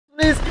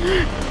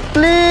please.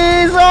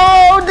 Please,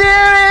 oh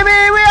dear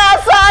me, we are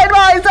side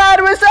by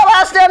side with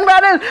Sebastian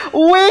VETTEL.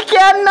 We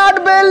cannot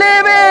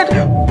believe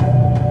it.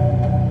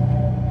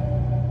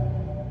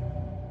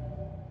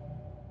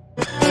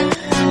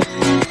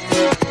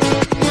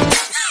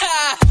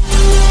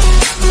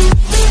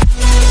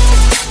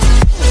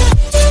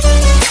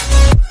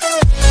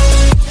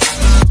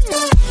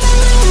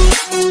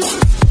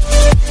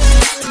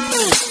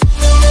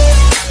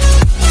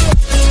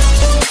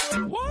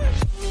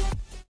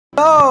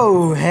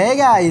 Oh, hey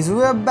guys,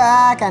 we're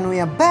back and we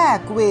are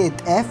back with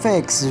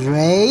FX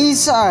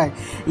RACER.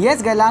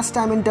 Yes guys, last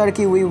time in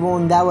Turkey we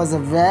won. That was a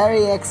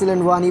very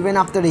excellent one. Even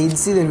after the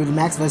incident with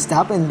Max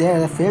VERSTAPPEN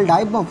there, the failed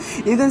dive bomb,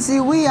 you can see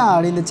we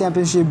are in the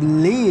championship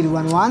lead,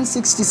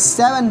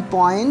 167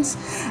 points.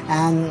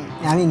 And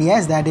I mean,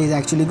 yes, that is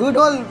actually good.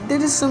 Well,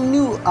 there is some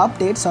new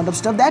updates sort of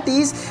stuff. That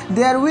is,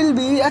 there will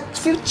be a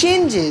few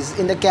changes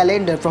in the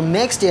calendar from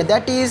next year.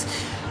 That is,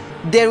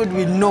 there would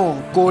be no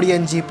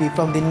Korean GP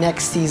from the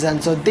next season.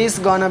 So this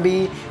gonna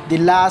be the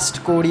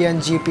last Korean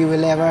GP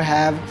we'll ever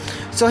have.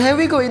 So here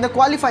we go in the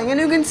qualifying, and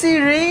you can see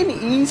rain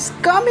is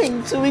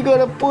coming. So we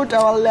gotta put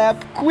our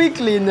lap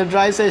quickly in the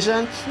dry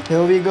session.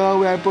 Here we go,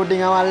 we are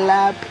putting our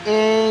lap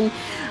in.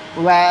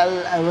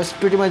 Well, I was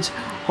pretty much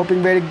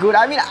hoping very good.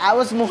 I mean, I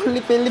was mainly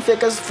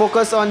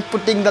focused on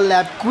putting the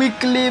lap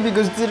quickly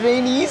because the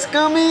rain is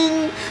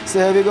coming. So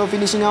here we go,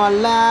 finishing our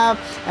lap,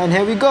 and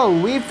here we go,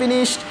 we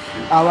finished.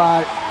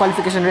 Our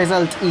qualification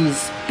result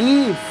is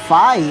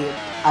P5.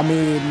 I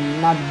mean,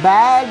 not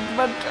bad,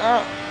 but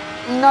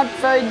not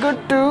very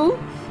good too.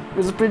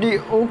 It's pretty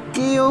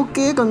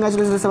okay.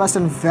 Congratulations to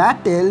Sebastian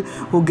VETTEL,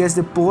 who gets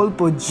the pole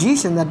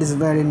position. That is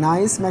very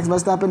nice. Max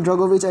VERSTAPPEN,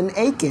 Drugovic and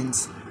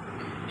AITKEN.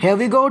 Here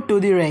we go to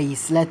the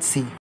race. Let's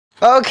see.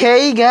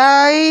 Okay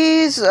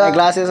guys, my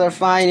glasses are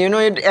fine. You know,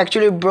 it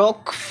actually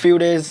broke few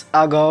days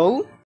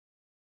ago.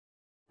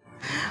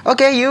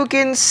 Okay, you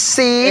can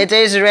see it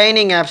is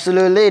raining.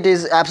 Absolutely, it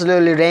is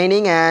absolutely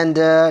raining, and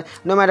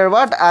no matter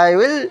what, I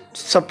will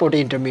support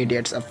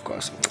intermediates, of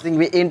course. I think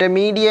we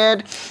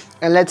intermediate,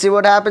 and let's see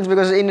what happens,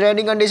 because in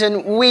raining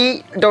condition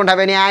we don't have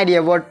any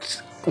idea what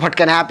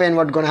can happen,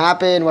 what gonna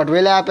happen, what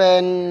will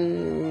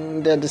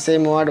happen. They're the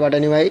same word, but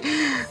anyway,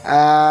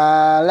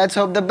 let's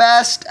hope the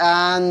best.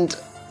 And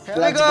here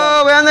we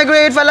go. We're on the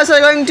grid. Fellas are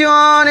going to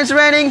on. It's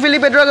raining.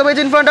 Felipe DRUGOVICH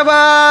in front of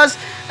us.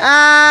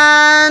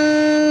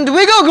 And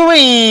we go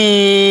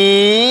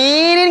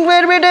green in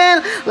Great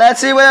Britain. Let's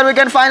see whether we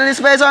can find any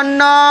space or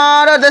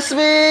not. Oh, the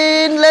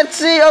spin. Let's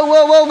see. Oh,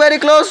 whoa, very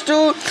close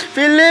to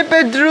Felipe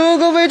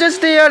DRUGOVICH.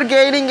 They are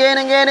gaining.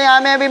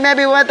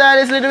 Maybe weather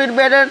is a little bit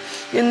better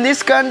in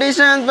these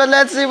conditions. But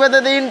let's see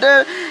whether the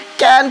Inter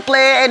can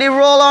play any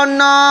role or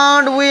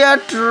not. We are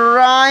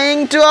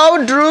trying to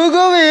out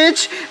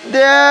Drugovic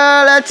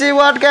there. Let's see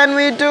what can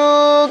we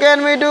do.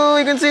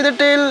 You can see the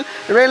tail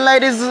rain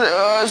light is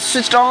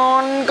switched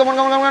on. Come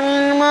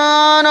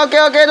on.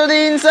 Okay, to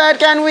the inside.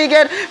 Can we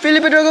get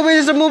Felipe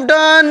DRUGOVICH to move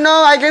on?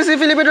 No, I can see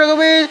Felipe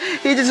DRUGOVICH.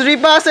 He just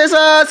repasses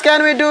us.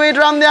 Can we do it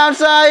from the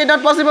outside?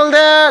 Not possible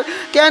there.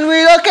 Can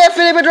we? Okay,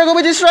 Felipe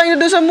DRUGOVICH is trying to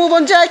do some move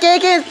on Jack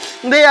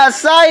AITKEN. They are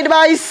side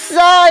by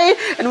side,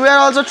 and we are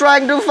also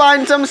trying to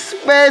find some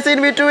space in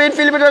between.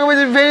 Felipe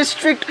DRUGOVICH is very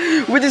strict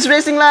with his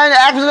racing line,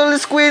 absolutely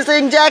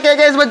squeezing Jack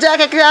AITKEN, but Jack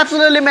AITKEN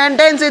absolutely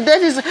maintains it.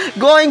 That is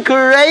going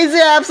crazy,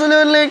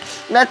 absolutely.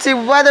 Let's see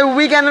whether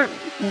we can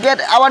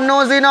get our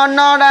nose in or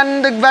not,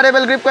 and the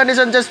variable grip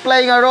condition just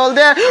playing a role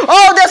there.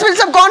 Oh, there's been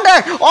some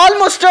contact,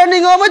 almost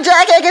turning over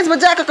Jack AITKEN, but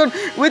Jack AITKEN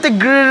with a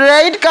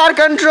great car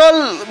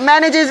control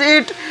manages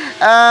it.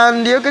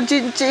 And you can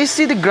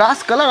see the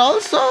grass color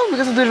also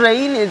because of the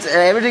rain.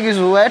 Everything is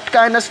wet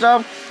kind of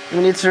stuff. I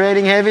mean, it's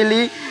raining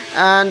heavily.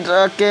 And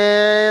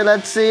okay,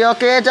 let's see.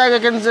 Okay, Jack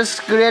AITKEN is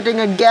just creating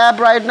a gap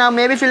right now.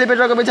 Maybe Felipe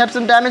DRUGOVICH had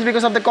some damage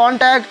because of the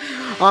contact.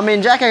 I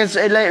mean, Jack AITKEN is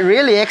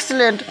really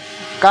excellent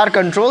car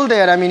control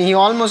there. I mean, he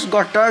almost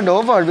got turned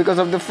over because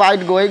of the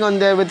fight going on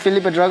there with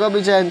Felipe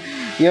DRUGOVICH and,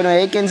 you know,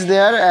 AITKEN's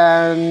there,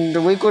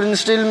 and we couldn't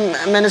still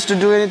manage to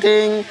do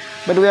anything,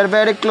 but we are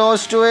very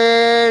close to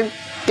it.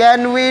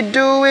 Can we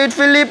do it?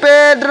 Felipe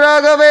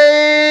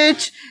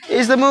DRUGOVICH,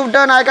 is the move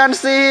done? I can't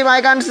see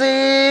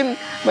him,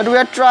 but we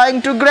are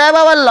trying to grab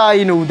our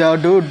line. Oh,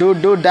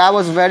 dude, that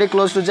was very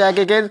close to Jack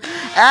AITKEN,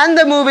 and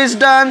the move is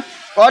done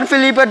on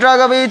Felipe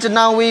DRUGOVICH.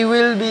 Now we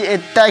will be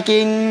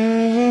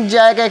attacking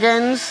Jack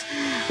AITKEN's.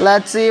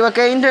 Let's see.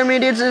 Okay,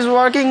 intermediates is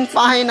working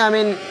fine. I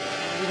mean,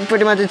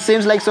 pretty much it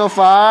seems like so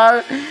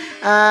far.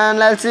 And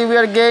let's see, we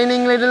are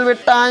gaining little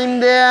bit time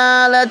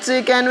there. Let's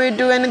see, can we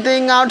do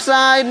anything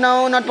outside?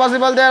 No, not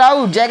possible there.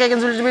 Oh, Jack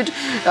AITKEN's a little bit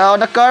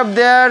the curb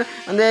there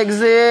on the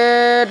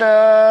exit.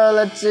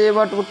 Let's see,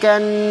 what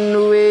can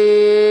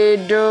we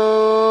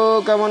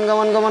do? Come on.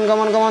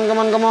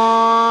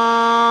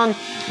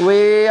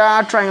 We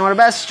are trying our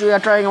best.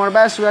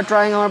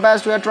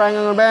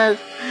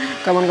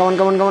 Come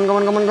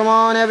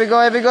on. Here we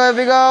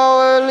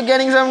go.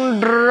 Getting some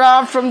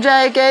draft from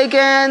Jack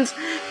AITKEN.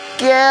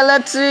 Okay,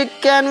 let's see.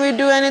 Can we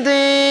do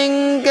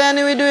anything? Can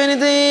we do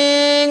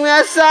anything? We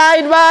are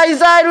side by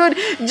side with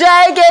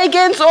Jack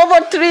AITKEN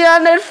over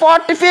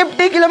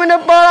 350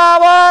 km per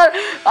hour.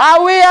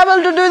 Are we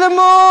able to do the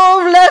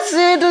move? Let's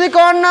see to the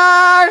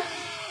corner.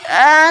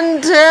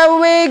 And here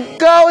we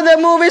go. The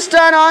move is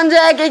turned on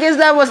Jack AITKEN.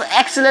 That was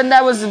excellent.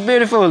 That was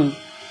beautiful.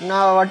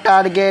 Now our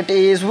target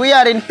is, we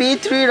are in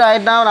P3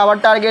 right now. Our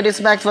target is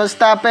Max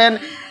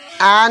Verstappen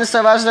and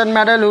Sebastian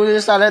VETTEL, who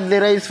started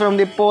the race from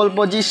the pole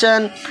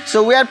position.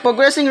 So we are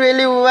progressing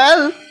really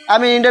well. I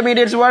mean,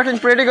 intermediates working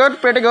pretty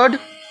good.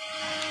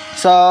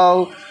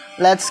 So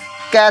let's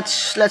try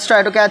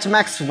to catch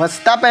Max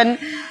Verstappen,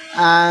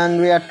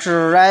 and we are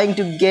trying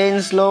to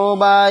gain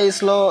slowly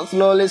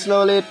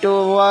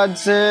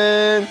towards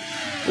him.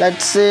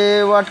 Let's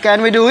see what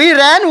can we do. He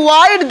ran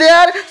wide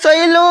there, so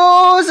he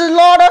loses a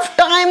lot of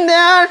time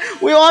there.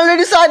 We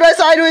already side by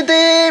side with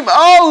him.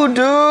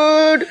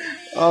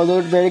 Oh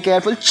dude, very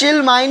careful.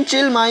 Chill mind,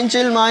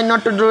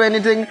 not to do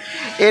anything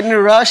in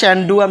rush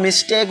and do a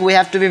mistake. We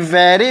have to be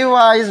very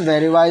wise.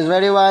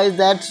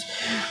 That's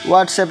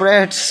what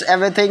separates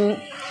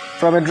everything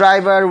from a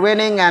driver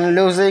winning and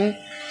losing.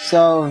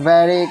 So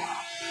very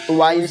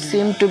wise.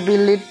 Seem to be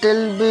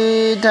little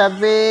bit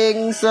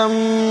having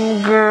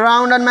some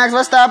ground on Max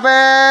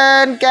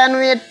Verstappen. Can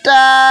we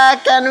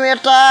attack?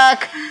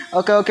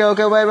 Okay,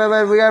 wait.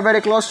 We are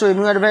very close to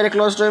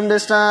him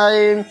this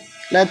time.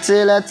 Let's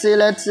see,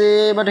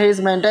 but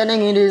he's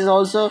maintaining it. He's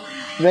also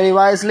very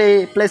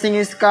wisely placing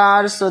his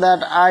car so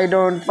that I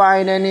don't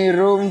find any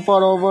room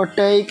for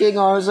overtaking.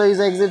 Also his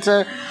exits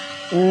are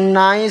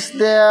nice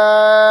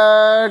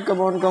there. Come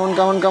on.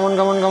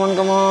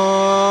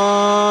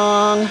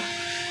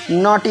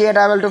 Not yet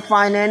able to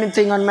find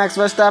anything on Max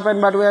Verstappen,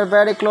 but we are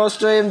very close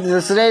to him.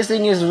 This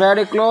racing is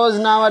very close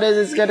nowadays.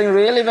 It's getting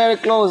really very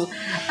close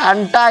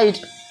and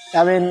tight.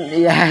 I mean,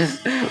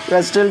 yes,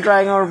 we're still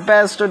trying our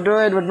best to do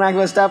it, but Max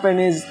Verstappen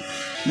is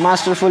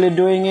masterfully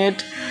doing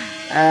it.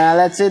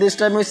 Let's see, this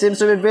time we seems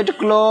to be a bit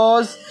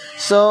close.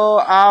 So,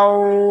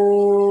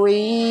 are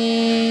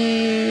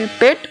we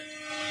pit,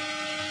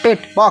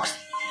 box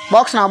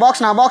now.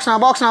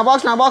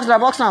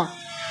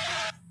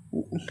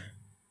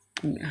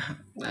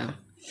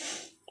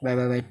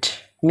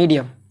 Wait,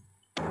 medium.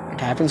 It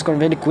happens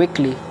very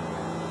quickly.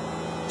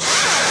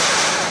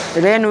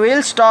 Rain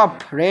will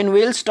stop, mate.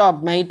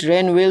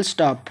 Rain will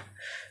stop.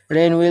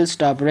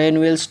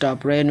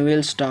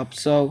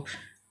 So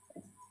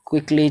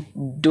quickly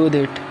do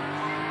that.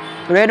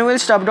 Rain will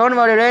stop, don't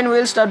worry. Rain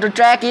will stop. The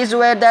track is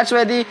wet. That's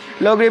why the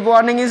low grip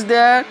warning is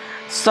there.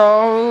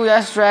 So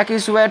yes, track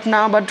is wet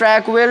now, but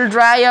track will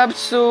dry up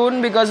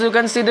soon because you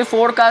can see the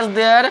forecast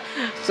there.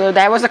 So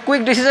that was a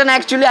quick decision.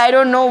 Actually, I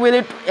don't know will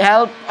it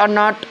help or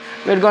not.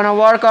 We're gonna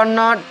work or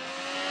not.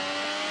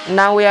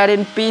 Now we are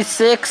in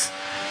P6.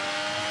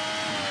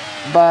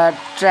 But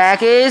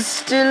track is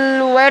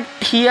still wet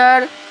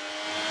here,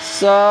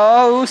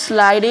 so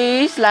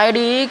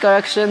slidey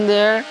correction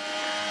there,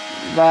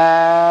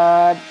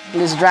 but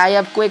please dry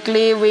up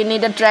quickly. We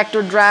need the track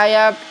to dry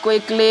up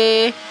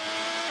quickly.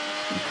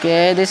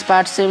 Okay, this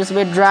part seems a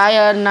bit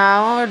drier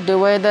now. The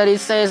weather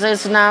says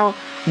it's now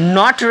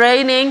not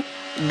raining.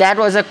 That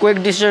was a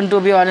quick decision,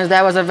 to be honest.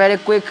 That was a very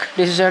quick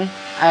decision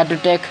I had to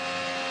take.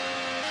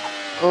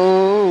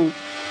 Oh,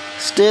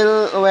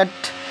 still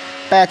wet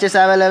patches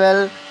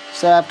available.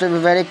 So I have to be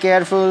very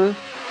careful.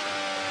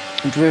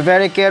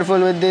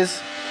 With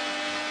this.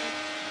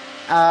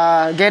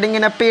 Getting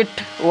in a pit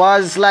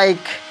was like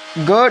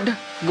good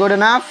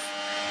enough.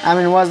 I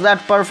mean, was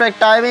that perfect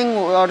timing,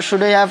 or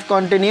should I have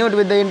continued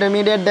with the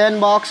intermediate then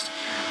boxed?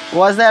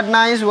 Was that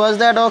nice? Was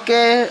that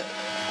okay?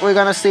 We're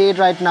gonna see it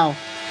right now.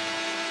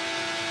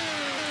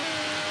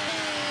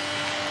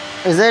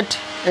 Is it?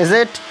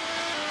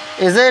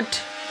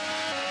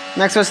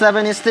 Max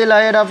Verstappen is still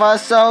ahead of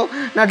us, so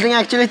nothing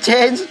actually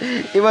changed.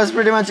 It was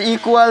pretty much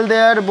equal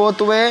there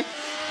both way,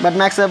 but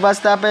Max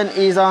Verstappen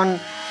is on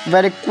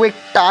very quick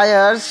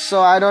tires, so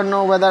I don't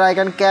know whether I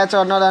can catch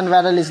or not, and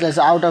Vettel is less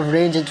out of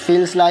range, it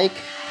feels like,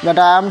 but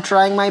I am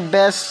trying my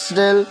best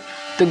still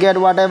to get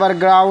whatever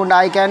ground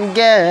I can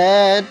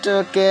get.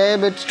 Okay,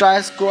 but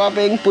try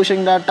scrubbing,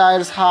 pushing the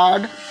tires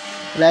hard.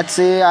 Let's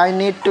see, I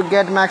need to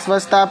get Max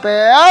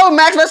Verstappen. Oh,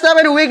 Max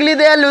Verstappen wiggly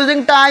there,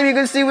 losing time. You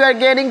can see we are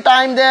gaining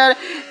time there.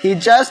 He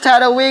just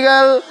had a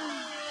wiggle.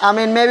 I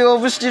mean, maybe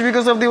oversteered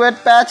because of the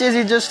wet patches.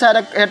 He just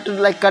had to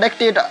like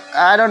correct it.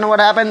 I don't know what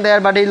happened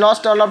there, but he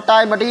lost a lot of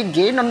time. But he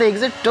gained on the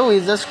exit too.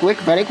 He's just quick,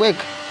 very quick.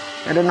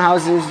 I don't know how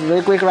he's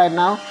very quick right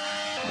now.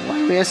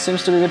 YBS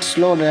seems to be a bit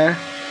slow there.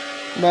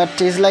 But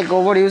he's like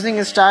overusing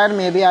his tire,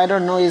 maybe. I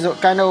don't know. He's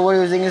kind of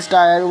overusing his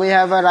tire. We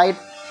have a right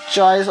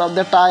choice of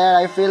the tire,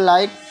 I feel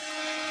like.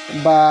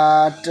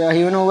 But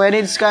you know, when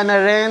it's kind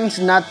of rains,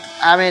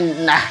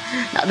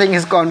 nothing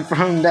is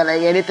confirmed that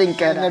like anything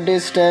can the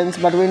distance,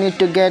 but we need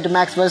to get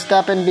Max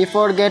Verstappen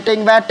before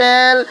getting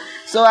Vettel.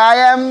 So I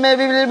am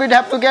maybe a little bit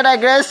have to get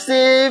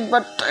aggressive,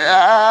 but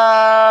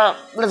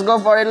let's go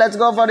for it.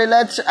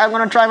 I'm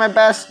gonna try my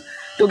best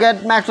to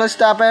get Max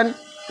Verstappen,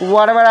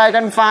 whatever I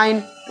can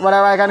find.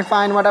 whatever I can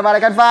find.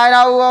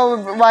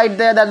 Oh, right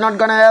there, that's not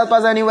gonna help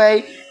us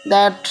anyway.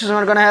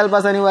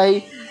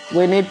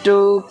 We need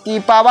to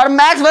keep our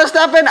Max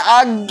Verstappen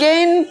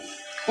again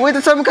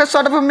with some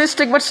sort of a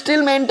mistake, but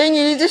still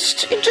maintaining.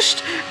 He's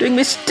just doing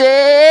mistakes,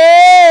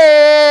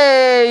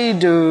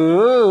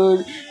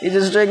 dude. He's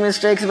just doing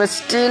mistakes, but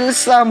still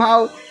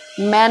somehow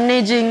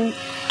managing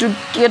to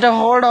get a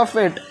hold of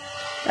it.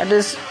 That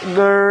is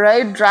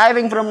great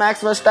driving from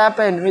Max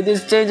Verstappen with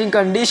his changing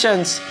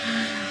conditions.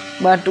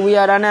 But we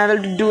are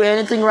unable to do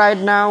anything right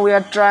now. We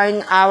are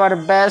trying our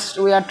best.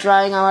 Still.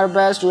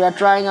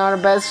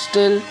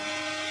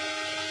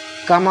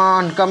 Come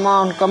on.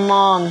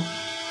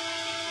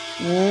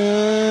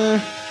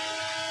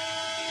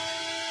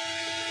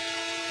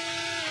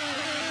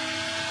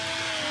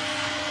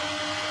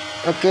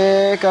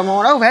 Okay, come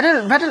on. Oh,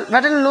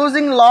 Vettel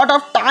losing a lot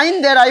of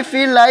time there, I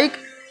feel like.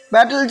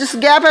 Vettel,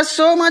 just gap has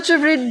so much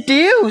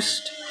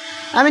reduced.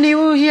 I mean,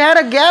 he had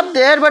a gap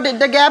there, but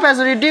the gap has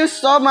reduced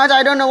so much.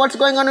 I don't know what's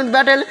going on with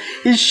Vettel.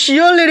 He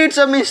surely did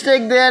some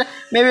mistake there.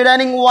 Maybe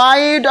running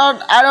wide, or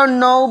I don't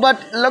know. But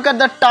look at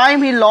the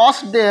time he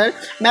lost there.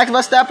 Max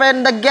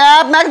Verstappen, the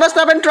gap. Max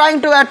Verstappen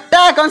trying to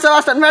attack on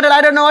Sebastian Vettel.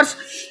 I don't know what's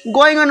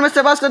going on with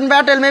Sebastian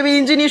Vettel. Maybe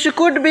engine issue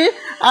could be.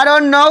 I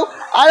don't know.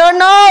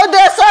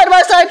 They're side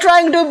by side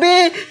trying to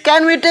be.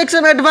 Can we take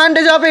some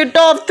advantage of it?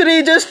 Top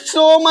 3 just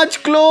so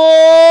much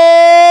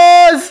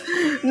close.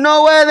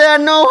 Nowhere there.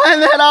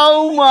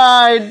 Oh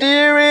my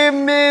dearie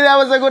me. That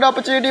was a good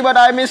opportunity, but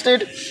I missed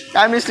it.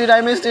 I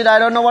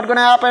don't know what's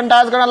gonna happen.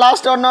 That's gonna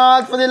last or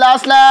not for the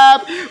last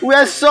lap. We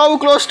are so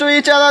close to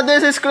each other.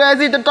 This is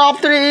crazy. The top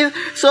 3 is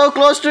so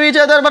close to each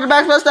other, but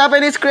Max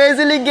Verstappen is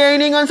crazily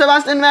gaining on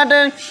Sebastian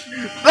Vettel.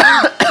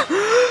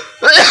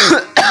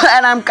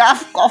 And I'm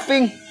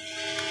coughing.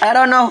 I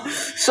don't know,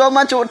 so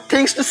much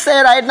things to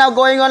say right now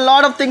going on. A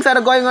lot of things are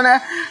going on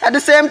at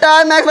the same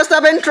time. Max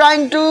Verstappen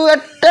trying to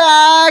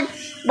attack,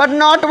 but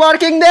not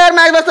working there.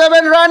 Max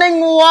Verstappen running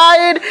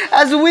wide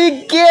as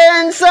we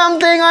gain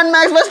something on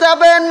Max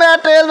Verstappen.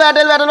 Vettel,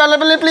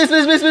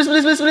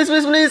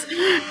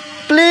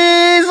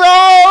 please.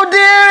 Oh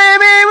dear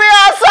me, we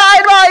are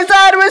side by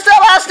side with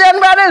Sebastian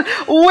Vettel.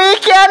 We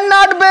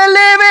cannot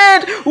believe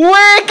it.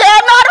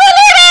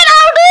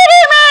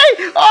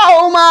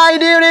 Oh my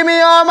dearie me.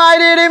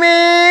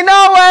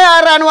 No way,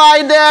 I ran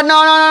wide there.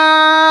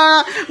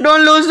 No.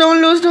 Don't lose.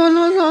 Vettel.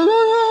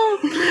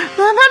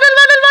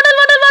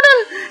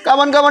 Come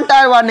on,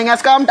 tire warning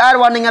has come,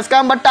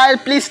 but tire,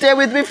 please stay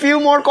with me, few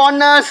more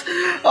corners.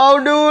 Oh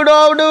dude,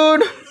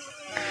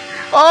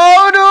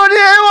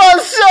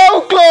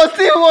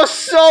 he was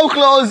so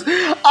close.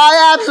 I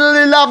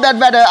absolutely love that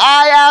Vettel.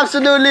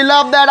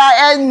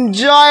 I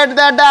enjoyed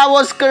that. That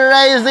was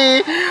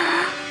crazy.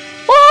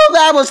 Oh,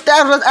 that was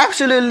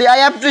absolutely,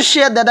 I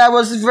appreciate that. That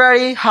was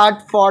very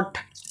hard fought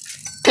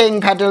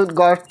thing Vettel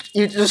got.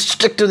 You just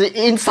stick to the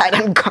inside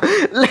and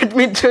let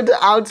me to the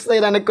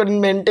outside, and I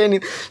couldn't maintain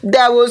it.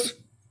 That was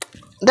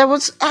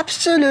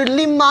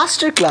absolutely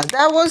masterclass.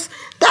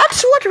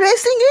 That's what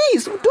racing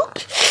is.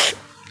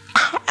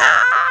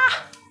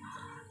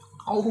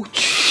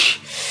 Ouch.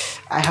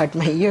 I hurt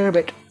my ear,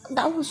 but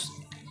that was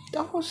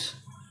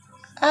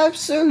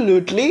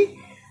absolutely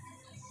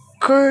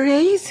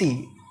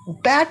crazy.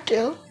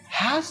 Battle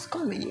has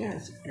come here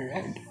as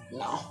red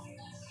now.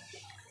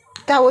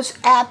 That was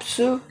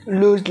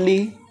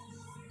absolutely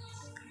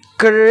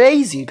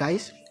crazy,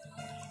 guys.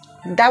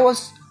 That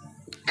was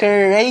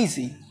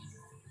crazy.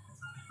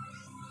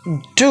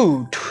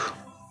 Dude.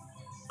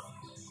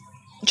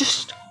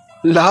 Just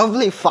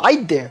lovely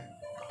fight there.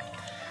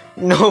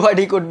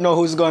 Nobody could know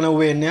who's gonna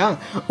win, yeah.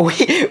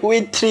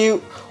 We 3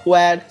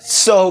 were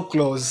so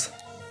close.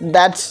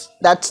 That's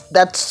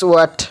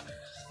what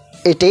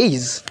it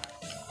is.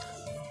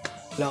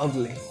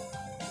 Lovely.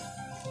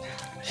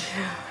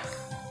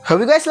 Hope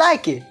you guys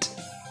like it.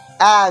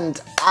 And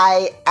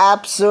I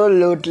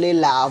absolutely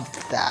loved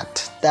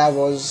that. That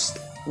was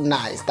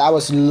nice. That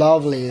was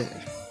lovely.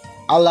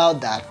 I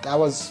love that. That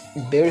was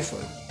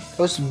beautiful. It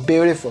was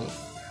beautiful.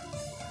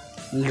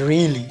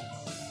 Really.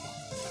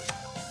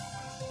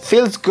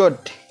 Feels good.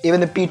 Even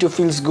the P2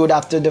 feels good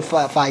after the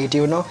fight,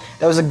 you know.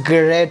 That was a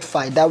great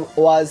fight. That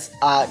was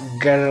a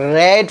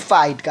great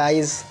fight,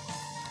 guys.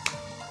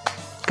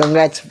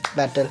 Congrats,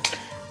 Vettel.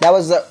 That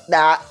was a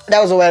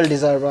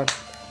well-deserved one.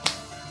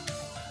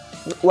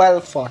 Well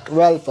fought.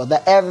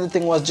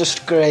 Everything was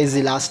just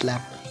crazy last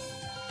lap.